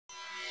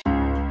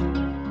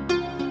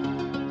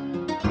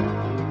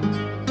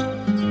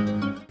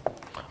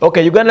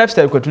Okay, Uganda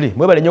lifestyle kwetuli.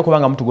 Mwebale nnyo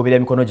kubanga mutugobera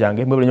emikono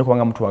gyange, mwebale nnyo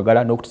kubanga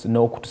mutuwagala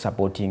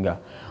n'okutusupportinga.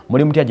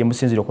 Muli mutya gye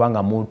musinzira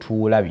kubanga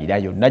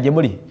mutulabirayo. Na gye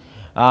muli,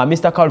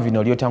 Mr. Calvin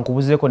oliyo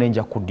tankubuzeko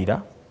nenja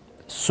kuddira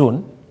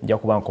soon, nja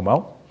kuba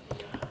nkomawo.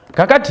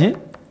 Kakati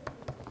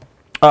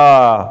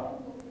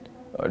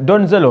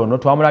Don Zella no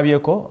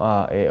twamulabyeko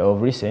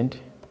of recent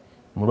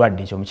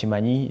mulwadde ekyo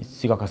mukimanyi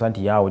sikakasa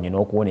nti yawonye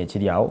n'okuwona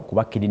ekiri awo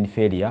kuba kidney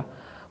failure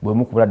bwe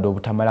mu kubulwadde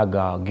obutamala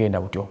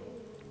gagenda butyo.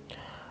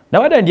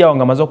 Nabadde ndi awo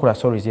nga maze okula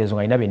stories ezo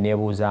nga ina bye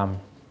neebuuzaamu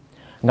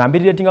nga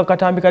mbirire tinga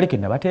katambi kali ke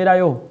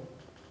nabateerayo.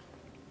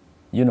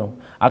 You know,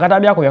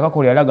 akatambi ako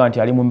yakakola yalaga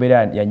nti ali mu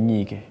mbeera ya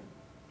nnyiike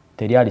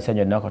teri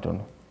alisanya nakatono.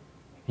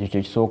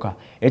 Ekyo kisooka.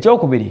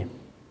 Ekyokubiri,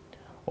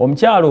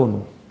 omukyalo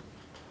ono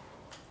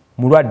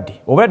mulwadde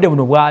obulwadde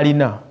buno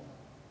bwalina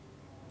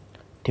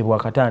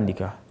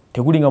tebwakatandika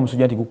tegulinga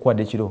musujja nti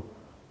gukwadde kiro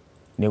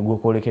ne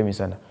gwekoleka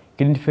emisana.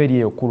 Kidney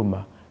failure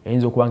okuluma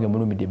eyinza okuba nga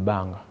emulumidde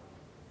ebbanga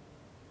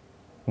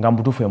nga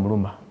mbutuufu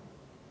emuluma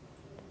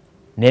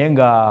naye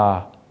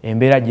nga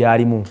embeera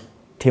gy'alimu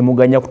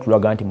temuganya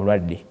kutulaga nti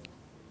mulwadde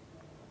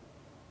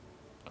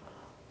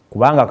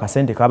kubanga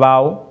akasente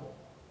kabaawo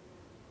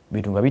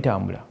bintu nga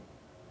bitambula.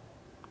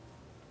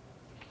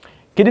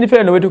 Kidney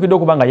failure no wetukidde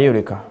okuba nga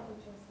yeeyoleka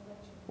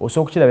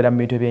osobola okukirabira mu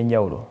bintu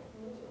ebyenjawulo.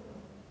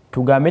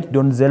 Tugambe nti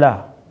Don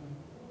Zella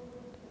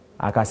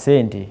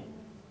akasente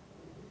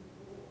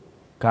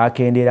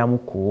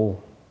kakendeeramuko.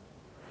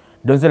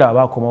 Don Zella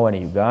aba akomawo wano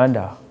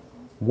Uganda,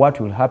 what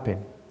will happen?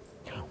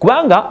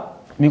 Kubanga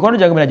mikono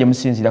gyange mena gye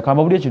musinzira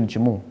kamba buli ekintu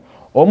kimu.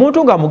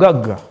 Omuntu nga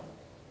mugagga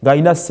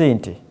ng'alina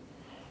ssente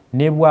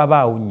ne bw'aba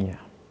awunya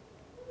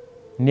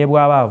ne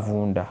bw'aba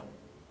avunda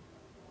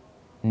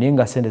naye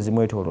nga ssente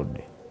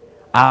zimwetoolodde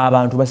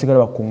abantu basigala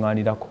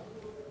bakuŋŋaanirako.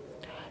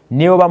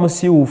 Ne oba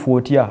musiiwuufu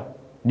otya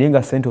naye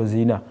nga ssente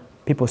ozirina,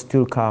 people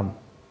still come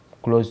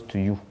close to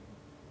you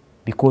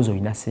because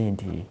olina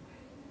ssente.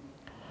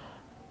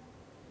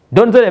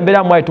 Don Zella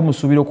embeera mwayi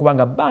tumusuubira okuba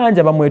nga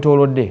bangi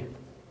bamwetoolodde,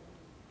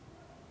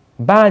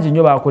 bangi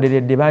nnyo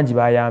bakoleredde, bangi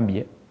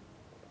bayambye,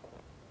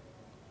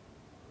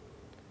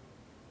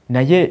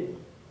 naye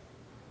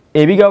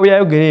ebigambo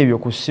byayogera ebyo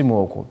ku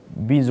ssimu okwo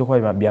biyinza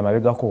okuba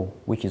byamabegako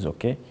which is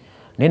okay,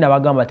 naye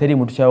nabagamba teri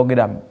muntu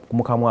kyayogera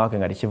mu kamwa ke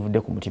nga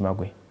tekivudde ku mutima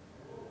gwe.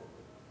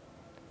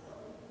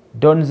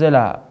 Don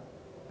Zella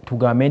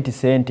tugambe nti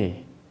ssente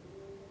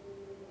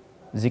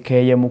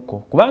zikeeyemuko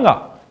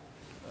kubanga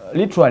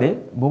literally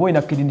bw'oba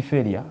olina kidney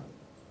failure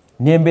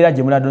n'embeera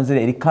gye mula Don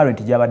Zella eri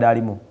current gy'abadde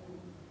alimu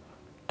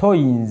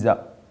toyinza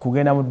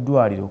kugenda mu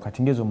ddwaliro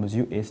kati ngezo mu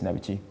US na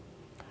biki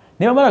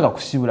ne bamala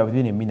gakusibula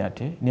within a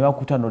minute ne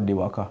bakuta nodde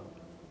waka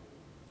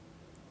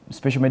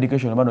special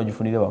medication oba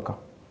n'ogifunire waka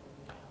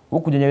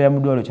okujjanjabira mu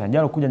ddwaliro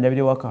kyanjala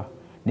okujjanjabira waka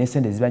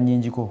n'essente ziba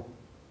nnyingiko.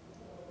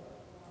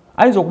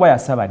 Ayinza okuba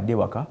yasabadde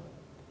waka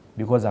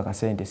because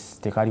akasente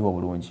tekaliwo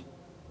bulungi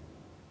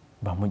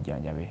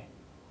bamujjanjabe.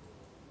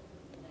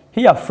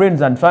 Here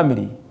friends and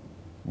family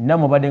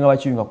namwe badde nga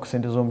bakiwinga ku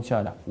ssente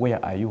z'omukyala, where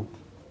are you?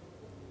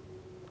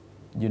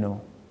 You know,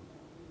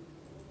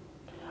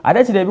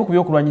 ate kiri ebiku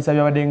by'okulwanyisa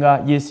byabadde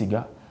nga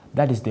yeesiga,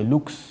 that is the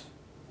looks.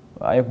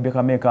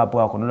 Ayekubeka makeup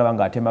ako nolaba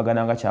nga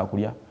atemagana nga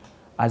kyakulya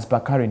as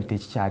per current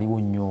tekikyaliwo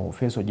nnyo,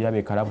 feesi ogiraba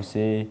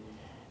ekalabuse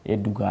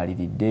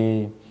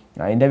eddugaaliridde,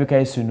 endabika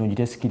yesu nnungi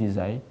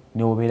tesikiriza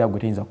n'obeera gwe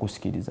teyinza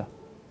kusikiriza.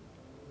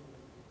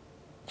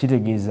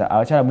 Kitegeeza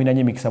abakyala mulina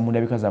nnyo emikisa mu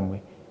ndabika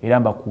zammwe era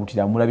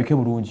mbakuutira mulabike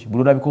bulungi,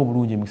 buli olabika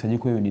obulungi emikisa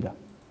gikweyonera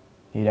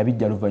era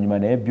bijja luvannyuma,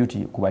 naye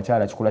beauty ku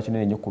bakyala kikola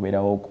kinene nnyo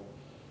kubeerawo okwo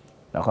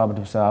nakwaba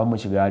tusaba mu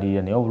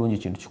kigaalirira naye obulungi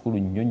kintu kikulu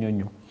nnyo nnyo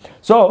nnyo.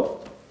 So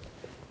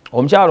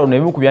omukyala ono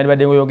ebimu ku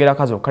byandibadde ng'oyogera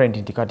kazi current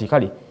nti kati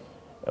kale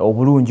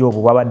obulungi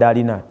obwo bwabadde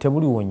alina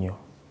tebuliwo nnyo.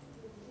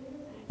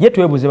 Ye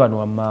twebuuze bano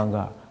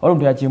wammanga waliwo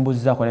omuntu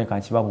yakimbuuzizaako naye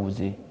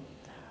kankibabuuze.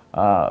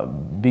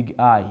 Big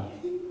Eye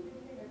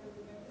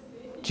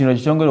kino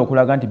kikyongera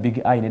okulaga nti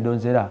Big Eye ne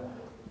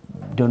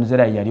Don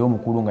Zella yali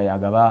omukulu nga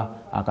yagaba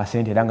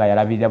akasente era nga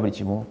yalabirira buli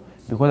kimu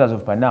because as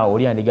of now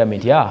oli andigambe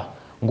nti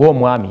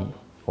ng'omwami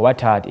oba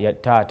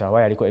taata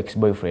oba yaliko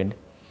ex-boyfriend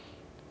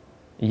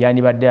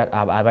yandibadde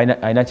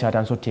alina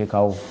kyatandise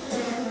okuteekawo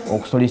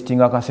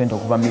okusolistinga akasente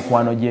okuva mu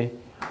mikwano gye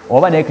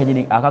oba naye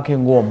kenyini akake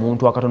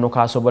ng'omuntu akatono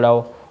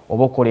kasobolawo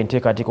oba okukola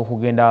enteekateeka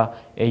okugenda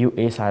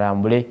US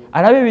alambule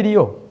alabe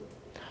ebiriyo.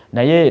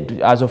 Naye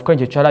as of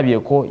current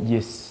kyalabyeko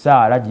ye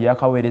Saala gye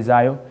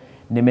yakaweerezaayo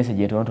ne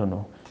message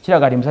etonotono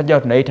kiraga nti musajja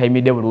wattu naye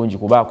tayimidde bulungi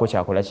kubaako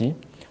kyakola ki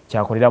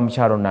kyakolera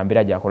mukyalo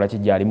nambeera gyakola ki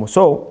gyalimu.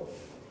 So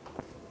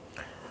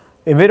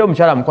embeera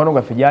omukyala mukwano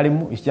gwaffe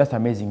gyalimu is just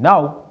amazing.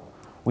 Now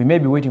we may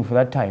be waiting for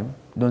that time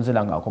Don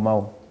Zella nga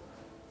akomawo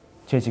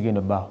kyekigenda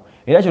obbaawo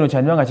era kino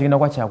kyandiba nga kigenda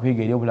kuba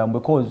kyakuyiga eri obulamu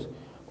because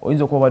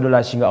oyinza okuba obadde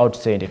olashinga out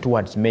sente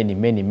towards many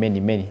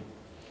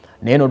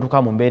naye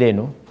n'otuuka mu mbeera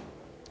eno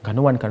nga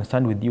no one can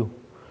stand with you.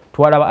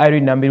 Twalaba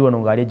Irene Nambiri wano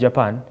ng'ali e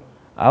Japan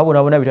abo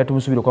bonabona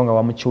bitatumusubira okuba nga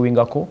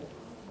bamukiwingako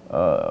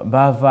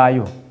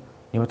baavaayo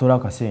ne batoola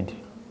akasente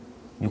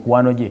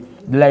mikwano gye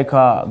like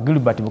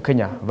Gilbert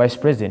Bukenya vice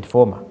president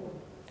former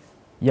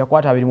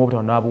yakwata abirimu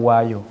obutaano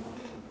n'abuwaayo.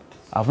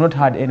 I've not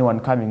had anyone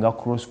coming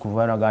across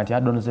kuvana ganti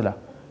adonzela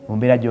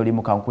mumbeera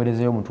gy'olimu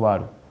kankuweerezeyo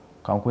omutwalo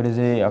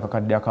kankuweereze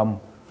akakadde akamu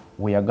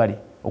weeyagale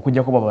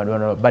okujjako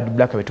bad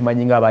black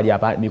betumanyi nga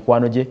abaali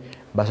mikwano gye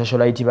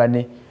basocialite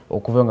banne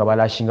okuva nga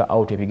balashinga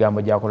out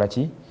ebigambo gyakola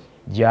ki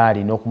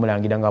gyali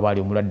n'okumulangira nga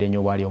baali omulwadde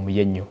ennyo bwali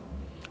omuye nnyo.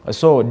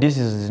 So this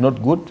is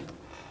not good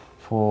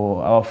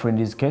for our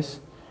friend's case.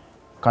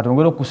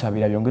 Katongera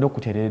okusabira byongera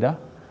okuterera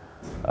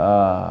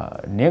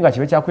naye nga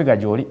kibe kyakwega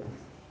gy'oli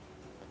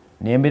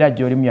n'embeera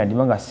gy'olimu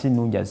yandima nga si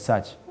nnungi as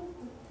such,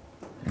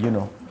 you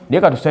know.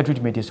 Naye katusitale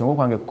treatment esonga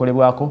okwange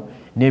kukolebwako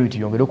n'ebintu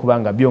byongera okuba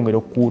nga byongera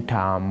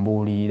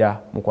okutambulira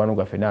mukwano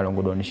gwaffe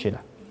Nnaalongo Don Shera.